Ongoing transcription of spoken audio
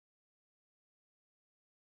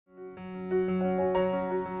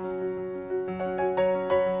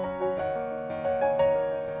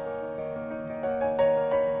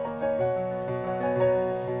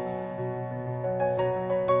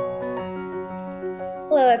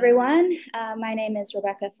Hello, everyone. My name is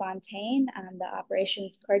Rebecca Fontaine. I'm the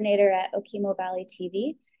operations coordinator at Okemo Valley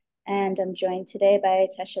TV, and I'm joined today by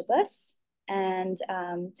Tesha Buss. And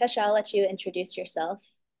Tesha, I'll let you introduce yourself.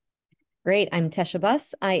 Great. I'm Tesha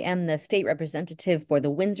Buss. I am the state representative for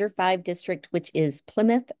the Windsor 5 district, which is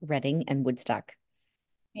Plymouth, Reading, and Woodstock.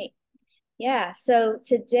 Great. Yeah, so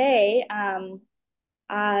today,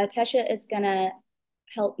 Tesha is going to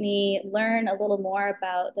help me learn a little more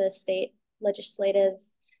about the state legislative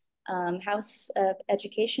House of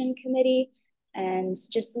Education Committee and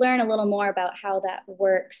just learn a little more about how that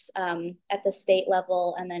works at the state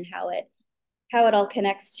level and then how it all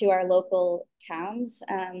connects to our local towns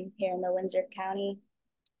here in the Windsor County.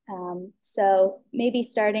 So maybe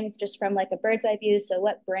starting just from like a bird's eye view. So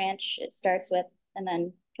what branch it starts with, and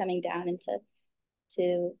then coming down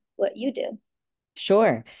into what you do.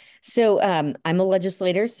 Sure. So I'm a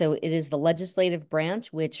legislator, so it is the legislative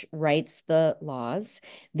branch which writes the laws.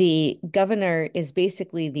 The governor is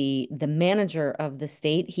basically the manager of the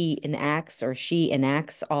state. He enacts or she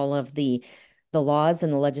enacts all of the laws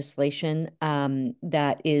and the legislation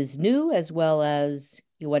that is new as well as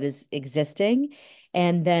what is existing.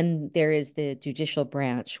 And then there is the judicial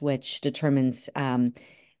branch, which determines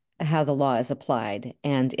how the law is applied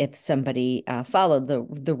and if somebody followed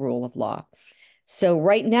the rule of law. So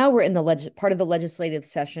right now we're in the part of the legislative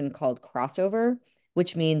session called crossover,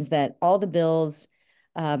 which means that all the bills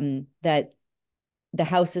that the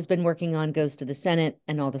House has been working on goes to the Senate,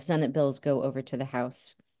 and all the Senate bills go over to the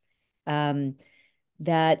House.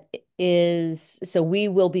 That is, so we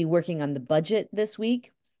will be working on the budget this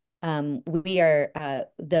week. We are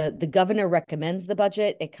the governor recommends the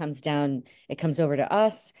budget. It comes over to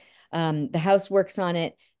us. The House works on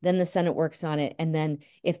it, then the Senate works on it, and then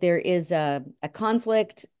if there is a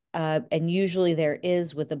conflict, and usually there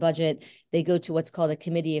is with the budget, they go to what's called a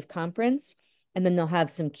committee of conference, and then they'll have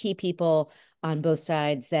some key people on both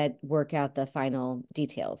sides that work out the final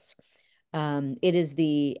details. It is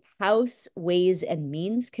the House Ways and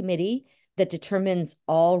Means Committee that determines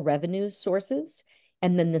all revenue sources,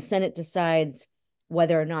 and then the Senate decides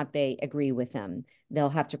whether or not they agree with them. They'll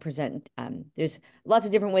have to present, there's lots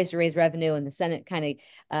of different ways to raise revenue, and the Senate kind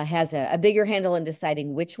of has a bigger handle in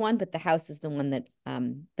deciding which one, but the House is the one that,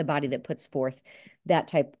 the body that puts forth that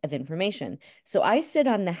type of information. So I sit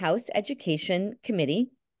on the House Education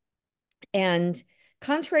Committee, and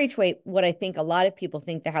contrary to what I think a lot of people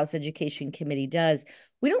think the House Education Committee does,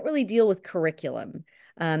 we don't really deal with curriculum.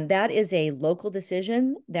 That is a local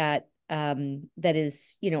decision that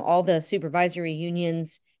is, all the supervisory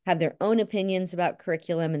unions have their own opinions about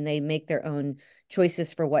curriculum, and they make their own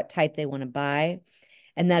choices for what type they want to buy.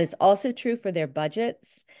 And that is also true for their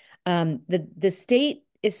budgets. The state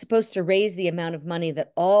is supposed to raise the amount of money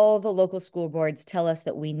that all the local school boards tell us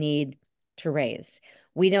that we need to raise.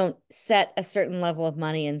 We don't set a certain level of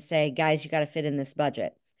money and say, guys, you got to fit in this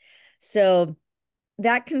budget. So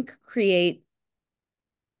that can create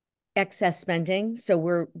excess spending. So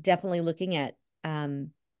we're definitely looking at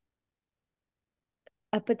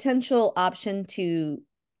a potential option to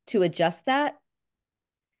adjust that.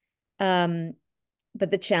 But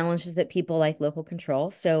the challenge is that people like local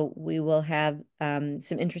control. So we will have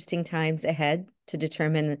some interesting times ahead to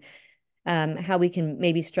determine how we can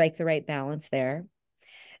maybe strike the right balance there.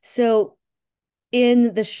 So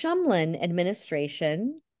in the Shumlin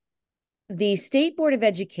administration, the State Board of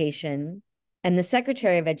Education and the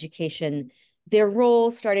Secretary of Education, their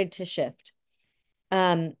role started to shift.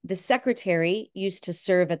 The secretary used to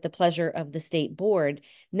serve at the pleasure of the state board.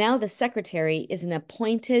 Now the secretary is an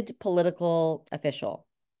appointed political official.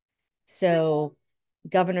 So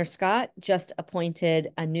Governor Scott just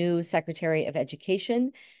appointed a new Secretary of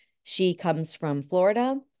Education. She comes from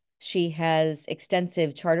Florida. She has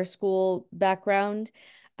extensive charter school background.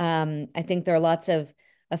 I think there are lots of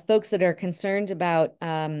folks that are concerned about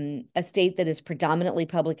a state that is predominantly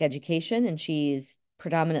public education, and she's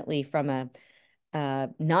predominantly from a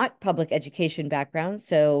not public education background.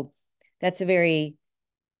 So that's a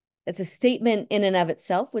statement in and of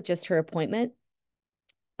itself with just her appointment.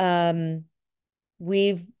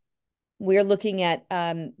 We're looking at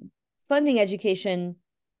funding education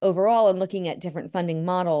overall and looking at different funding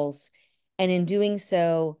models. And in doing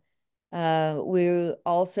so, we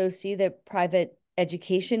also see that private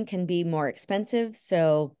education can be more expensive.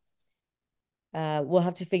 So we'll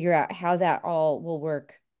have to figure out how that all will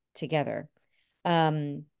work together.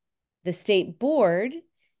 The state board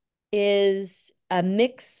is a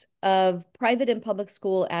mix of private and public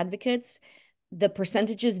school advocates. The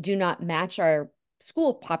percentages do not match our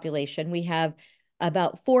school population. We have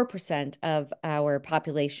about 4% of our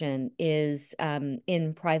population is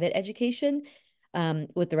in private education.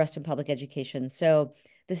 with the rest of public education. So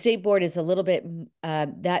the state board is a little bit,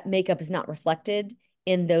 that makeup is not reflected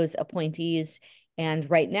in those appointees. And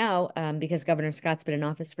right now, because Governor Scott's been in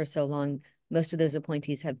office for so long, most of those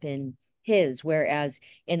appointees have been his, whereas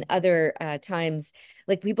in other times,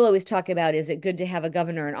 like people always talk about, is it good to have a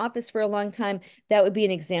governor in office for a long time? That would be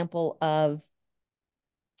an example of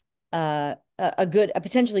a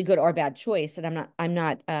potentially good or bad choice. And I'm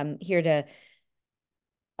not here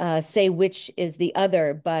to say which is the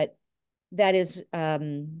other, but that is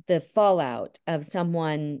the fallout of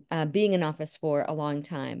someone being in office for a long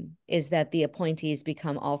time, is that the appointees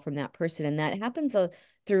become all from that person. And that happens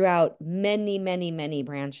throughout many, many, many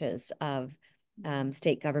branches of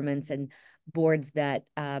state governments and boards that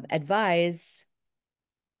advise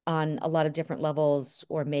on a lot of different levels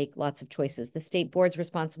or make lots of choices. The state board's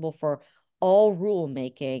responsible for all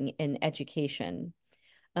rulemaking in education.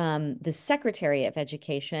 The Secretary of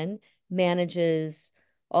Education manages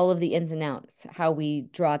all of the ins and outs, how we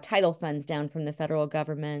draw title funds down from the federal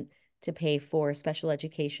government to pay for special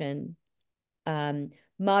education,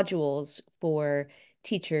 modules for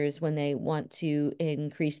teachers when they want to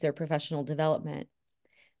increase their professional development.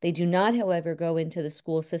 They do not, however, go into the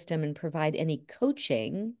school system and provide any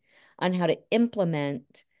coaching on how to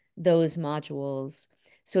implement those modules.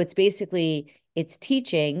 So it's basically, it's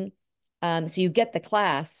teaching. So you get the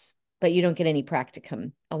class, but you don't get any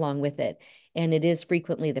practicum along with it. And it is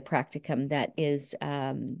frequently the practicum that is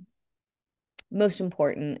most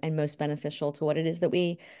important and most beneficial to what it is that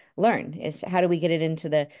we learn, is how do we get it into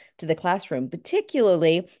the classroom,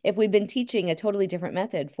 particularly if we've been teaching a totally different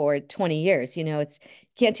method for 20 years. It's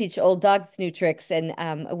can't teach old dogs new tricks,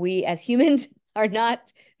 and we as humans are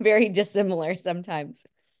not very dissimilar sometimes.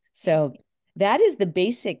 So that is the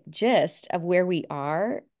basic gist of where we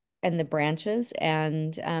are and the branches,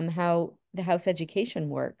 and how the House education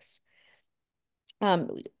works.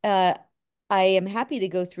 Um, uh, I am happy to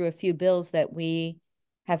go through a few bills that we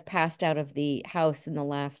have passed out of the House in the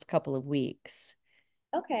last couple of weeks.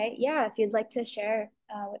 Okay, yeah, if you'd like to share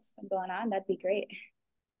what's been going on, that'd be great.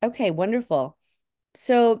 Okay, wonderful.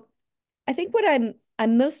 So I think what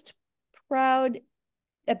I'm most proud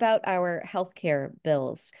about our healthcare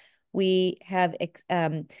bills. We have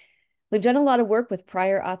we've done a lot of work with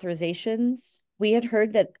prior authorizations. We had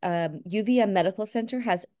heard that UVM Medical Center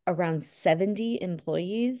has around 70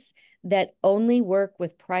 employees that only work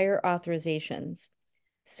with prior authorizations.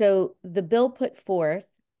 So the bill put forth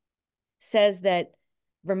says that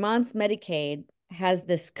Vermont's Medicaid has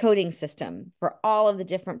this coding system for all of the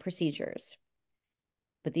different procedures.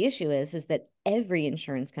 But the issue is that every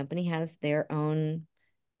insurance company has their own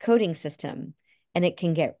coding system, and it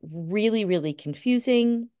can get really, really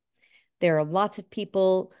confusing. There are lots of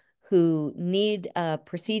people who need a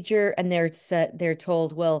procedure, and they're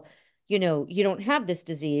told, well, you don't have this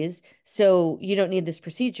disease, so you don't need this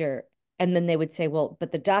procedure. And then they would say, well,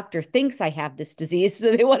 but the doctor thinks I have this disease,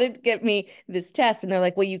 so they wanted to get me this test. And they're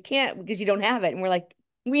like, well, you can't because you don't have it. And we're like,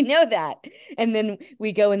 we know that. And then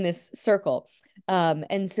we go in this circle.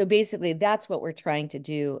 And so basically that's what we're trying to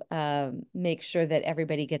do, make sure that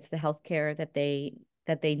everybody gets the health care that they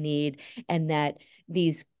need, and that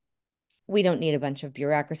these we don't need a bunch of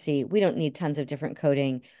bureaucracy. We don't need tons of different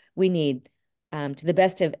coding. We need, to the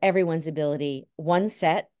best of everyone's ability, one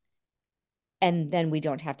set, and then we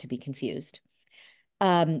don't have to be confused.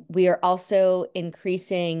 We are also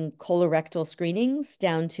increasing colorectal screenings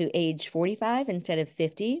down to age 45 instead of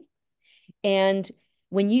 50. And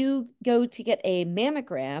when you go to get a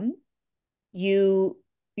mammogram, your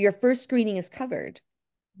first screening is covered.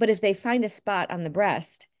 But if they find a spot on the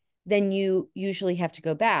breast, then you usually have to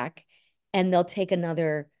go back, and they'll take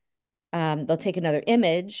another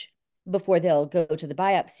image before they'll go to the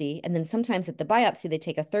biopsy. And then sometimes at the biopsy, they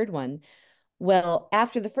take a third one. Well,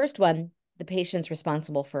 after the first one, the patient's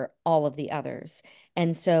responsible for all of the others.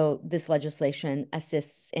 And so this legislation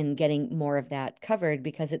assists in getting more of that covered,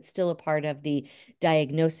 because it's still a part of the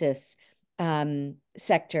diagnosis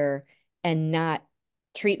sector and not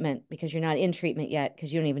treatment, because you're not in treatment yet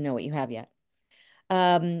because you don't even know what you have yet.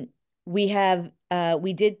 Um, we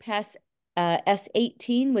did pass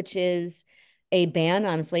S18, which is a ban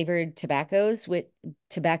on flavored tobaccos with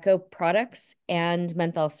tobacco products and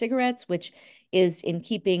menthol cigarettes, which is in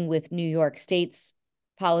keeping with New York State's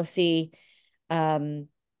policy. Now,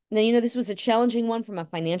 this was a challenging one from a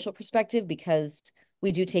financial perspective, because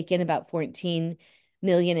we do take in about 14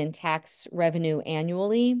 million in tax revenue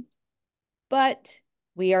annually, but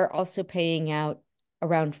we are also paying out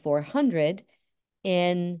around 400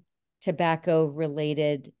 in tobacco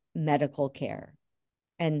related medical care.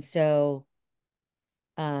 And so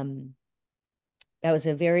That was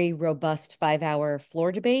a very robust 5-hour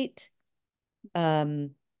floor debate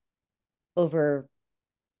um, over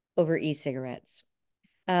e-cigarettes.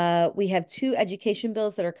 We have two education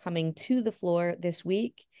bills that are coming to the floor this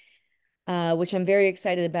week, which I'm very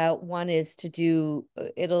excited about. One is to do,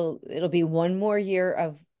 it'll be one more year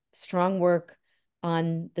of strong work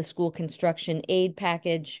on the school construction aid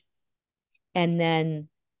package. And then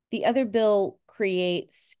the other bill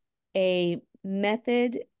creates a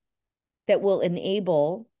method that will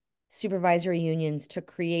enable supervisory unions to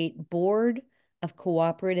create board of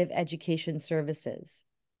cooperative education services.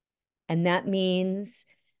 And that means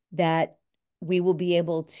that we will be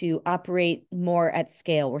able to operate more at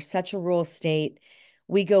scale. We're such a rural state.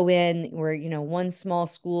 We go in, we're, one small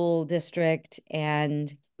school district,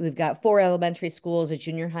 and we've got 4 elementary schools, a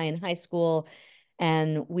junior high and high school,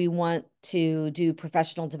 and we want to do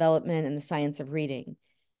professional development in the science of reading.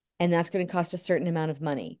 And that's going to cost a certain amount of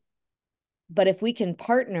money. But if we can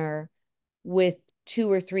partner with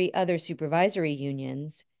 2 or 3 other supervisory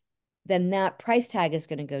unions, then that price tag is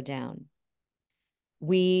going to go down.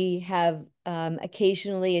 We have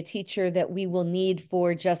occasionally a teacher that we will need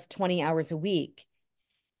for just 20 hours a week,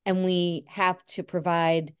 and we have to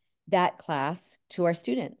provide that class to our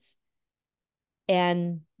students.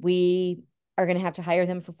 And we are going to have to hire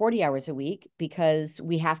them for 40 hours a week because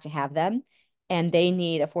we have to have them, and they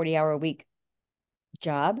need a 40-hour a week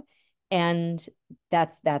job. And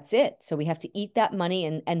that's it. So we have to eat that money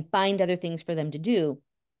and find other things for them to do.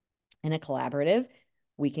 In a collaborative,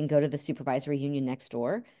 we can go to the supervisory union next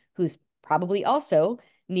door, who's probably also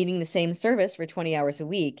needing the same service for 20 hours a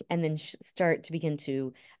week, and then start to begin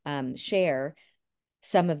to share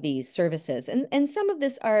some of these services. And some of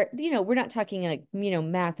this are, we're not talking like,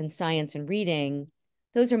 math and science and reading.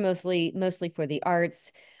 Those are mostly for the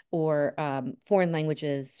arts or foreign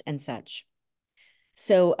languages and such.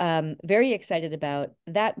 So very excited about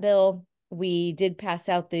that bill. We did pass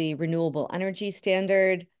out the renewable energy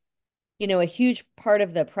standard. A huge part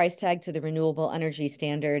of the price tag to the renewable energy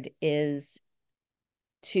standard is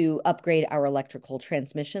to upgrade our electrical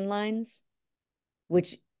transmission lines,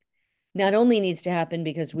 which not only needs to happen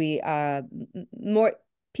because we more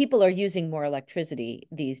people are using more electricity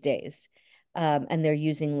these days, and they're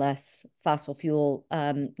using less fossil fuel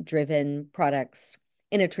driven products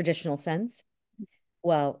in a traditional sense.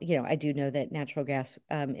 Well, I do know that natural gas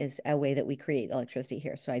is a way that we create electricity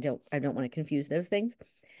here, so I don't want to confuse those things.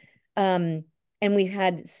 Um, and we've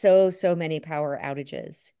had so many power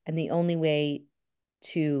outages, and the only way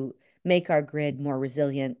to make our grid more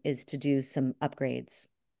resilient is to do some upgrades.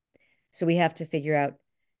 So we have to figure out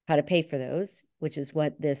how to pay for those, which is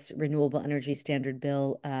what this renewable energy standard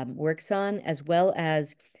bill works on, as well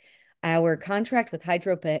as our contract with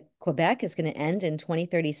Hydro Quebec is going to end in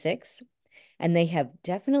 2036. And they have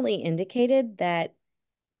definitely indicated that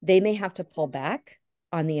they may have to pull back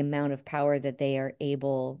on the amount of power that they are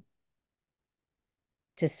able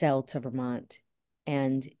to sell to Vermont.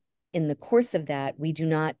 And in the course of that, we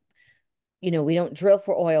don't drill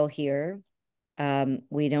for oil here.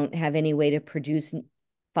 We don't have any way to produce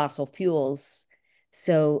fossil fuels.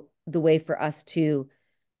 So the way for us to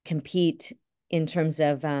compete in terms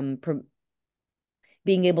of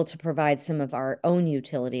being able to provide some of our own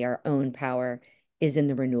utility, our own power, is in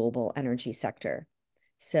the renewable energy sector.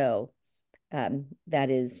 So that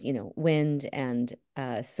is, wind and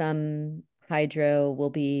some hydro will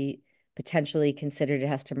be potentially considered. It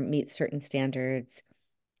has to meet certain standards,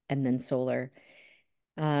 and then solar.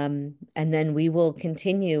 And then we will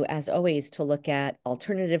continue, as always, to look at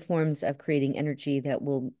alternative forms of creating energy that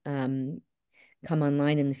will come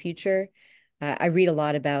online in the future. I read a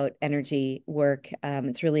lot about energy work.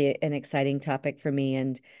 It's really an exciting topic for me,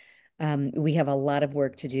 and we have a lot of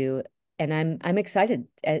work to do. And I'm excited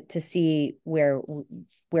to see where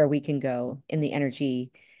we can go in the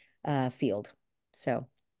energy field. So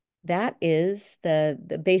that is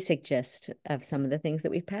the basic gist of some of the things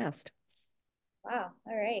that we've passed. Wow.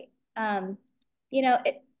 All right.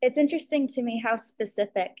 It's interesting to me how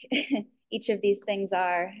specific each of these things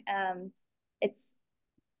are. It's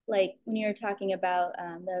like when you're talking about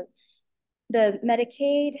the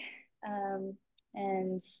Medicaid,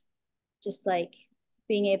 and just like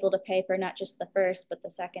being able to pay for not just the first, but the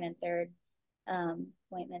second and third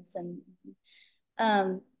appointments. And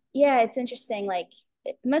yeah, it's interesting. Like,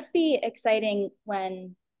 it must be exciting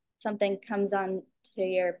when something comes on to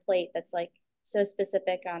your plate that's like so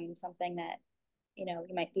specific on something that you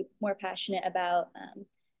might be more passionate about,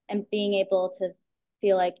 and being able to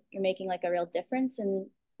feel like you're making like a real difference in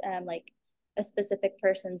like a specific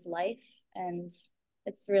person's life. And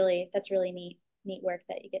that's really neat work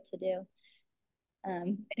that you get to do.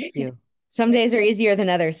 Thank you. Some days are easier than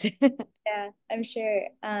others. Yeah, I'm sure.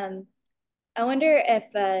 I wonder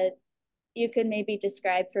if you could maybe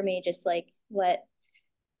describe for me just like what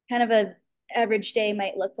kind of a average day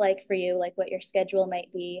might look like for you, like what your schedule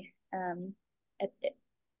might be. At the,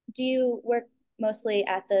 do you work mostly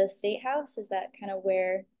at the State House? Is that kind of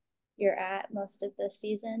where you're at most of the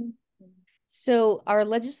season? So our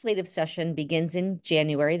legislative session begins in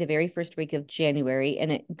January, the very first week of January,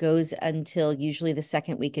 and it goes until usually the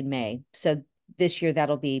second week in May. So this year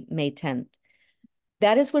that'll be May 10th.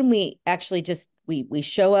 That is when we actually just we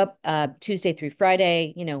show up Tuesday through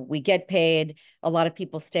Friday. We get paid. A lot of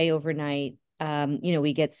people stay overnight.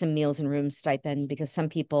 We get some meals and room stipend because some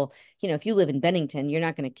people, if you live in Bennington, you're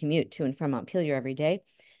not going to commute to and from Montpelier every day.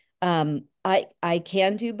 I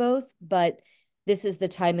can do both, but this is the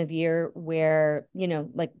time of year where,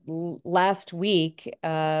 like last week,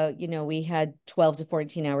 we had 12 to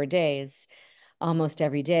 14-hour days almost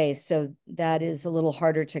every day. So that is a little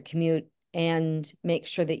harder to commute and make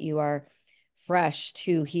sure that you are fresh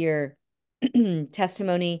to hear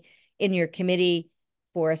testimony in your committee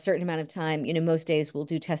for a certain amount of time. Most days we'll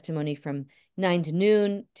do testimony from 9 to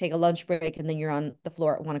noon, take a lunch break, and then you're on the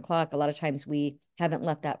floor at 1 o'clock. A lot of times we haven't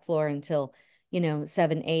left that floor until,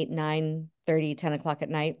 7, 8, 9:30, 10 o'clock at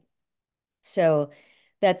night. So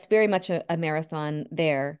that's very much a marathon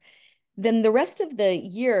there. Then the rest of the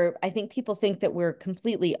year, I think people think that we're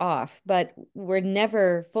completely off, but we're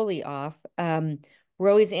never fully off. We're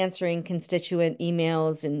always answering constituent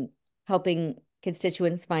emails and helping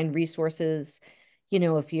constituents find resources.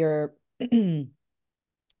 If you're,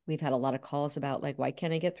 we've had a lot of calls about like, why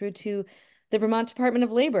can't I get through to the Vermont Department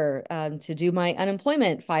of Labor to do my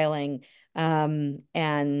unemployment filing?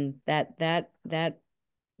 And that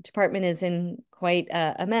department is in quite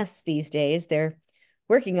a mess these days. They're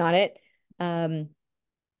working on it. Um,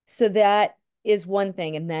 so that is one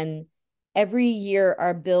thing. And then every year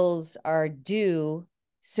our bills are due.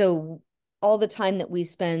 So all the time that we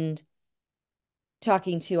spend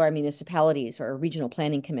talking to our municipalities or regional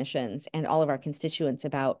planning commissions and all of our constituents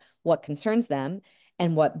about what concerns them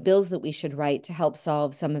and what bills that we should write to help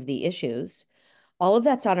solve some of the issues, all of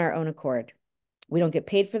that's on our own accord. We don't get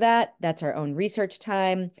paid for that. That's our own research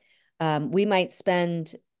time. We might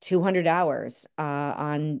spend 200 hours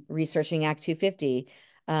on researching Act 250,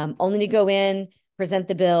 only to go in, present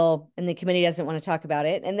the bill, and the committee doesn't want to talk about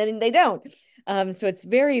it, and then they don't. So it's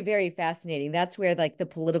very, very fascinating. That's where like the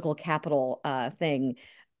political capital thing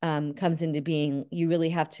comes into being. You really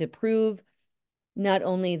have to prove not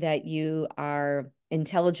only that you are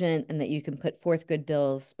intelligent and that you can put forth good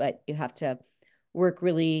bills, but you have to work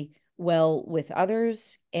really well with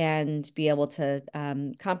others and be able to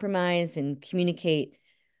compromise and communicate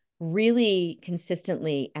really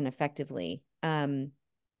consistently and effectively. And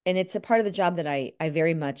it's a part of the job that I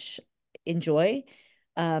very much enjoy,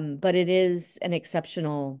 but it is an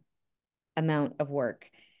exceptional amount of work.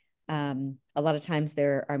 A lot of times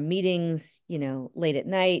there are meetings, late at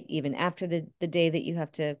night, even after the day that you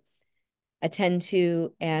have to attend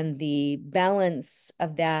to, and the balance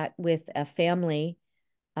of that with a family,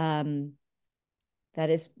 um, that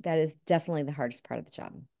is definitely the hardest part of the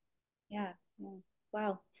job. Yeah. Yeah.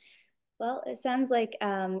 Wow. Well, it sounds like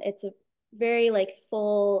it's a very like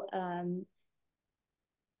full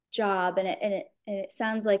job, and it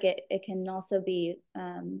sounds like it can also be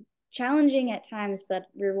challenging at times, but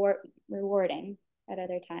rewarding at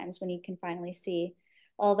other times when you can finally see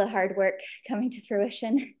all the hard work coming to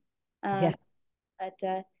fruition. Yeah, Um,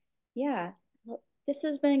 but yeah, well, this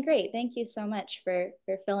has been great. Thank you so much for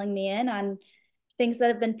filling me in on things that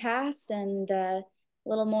have been passed, and a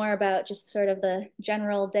little more about just sort of the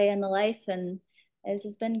general day in the life. And this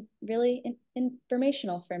has been really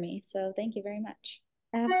informational for me. So thank you very much.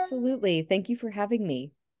 absolutely. Thank you for having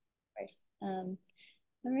me. Of course. All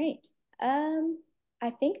right. I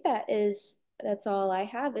think that's all I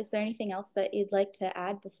have. Is there anything else that you'd like to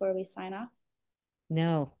add before we sign off?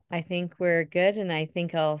 No, I think we're good, and I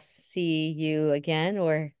think I'll see you again,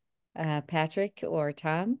 or Patrick or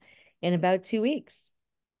Tom, in about 2 weeks.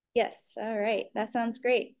 Yes. All right. That sounds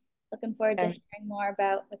great. Looking forward to Uh, hearing more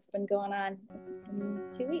about what's been going on in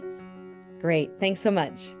 2 weeks. Great. Thanks so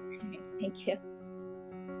much. Thank you.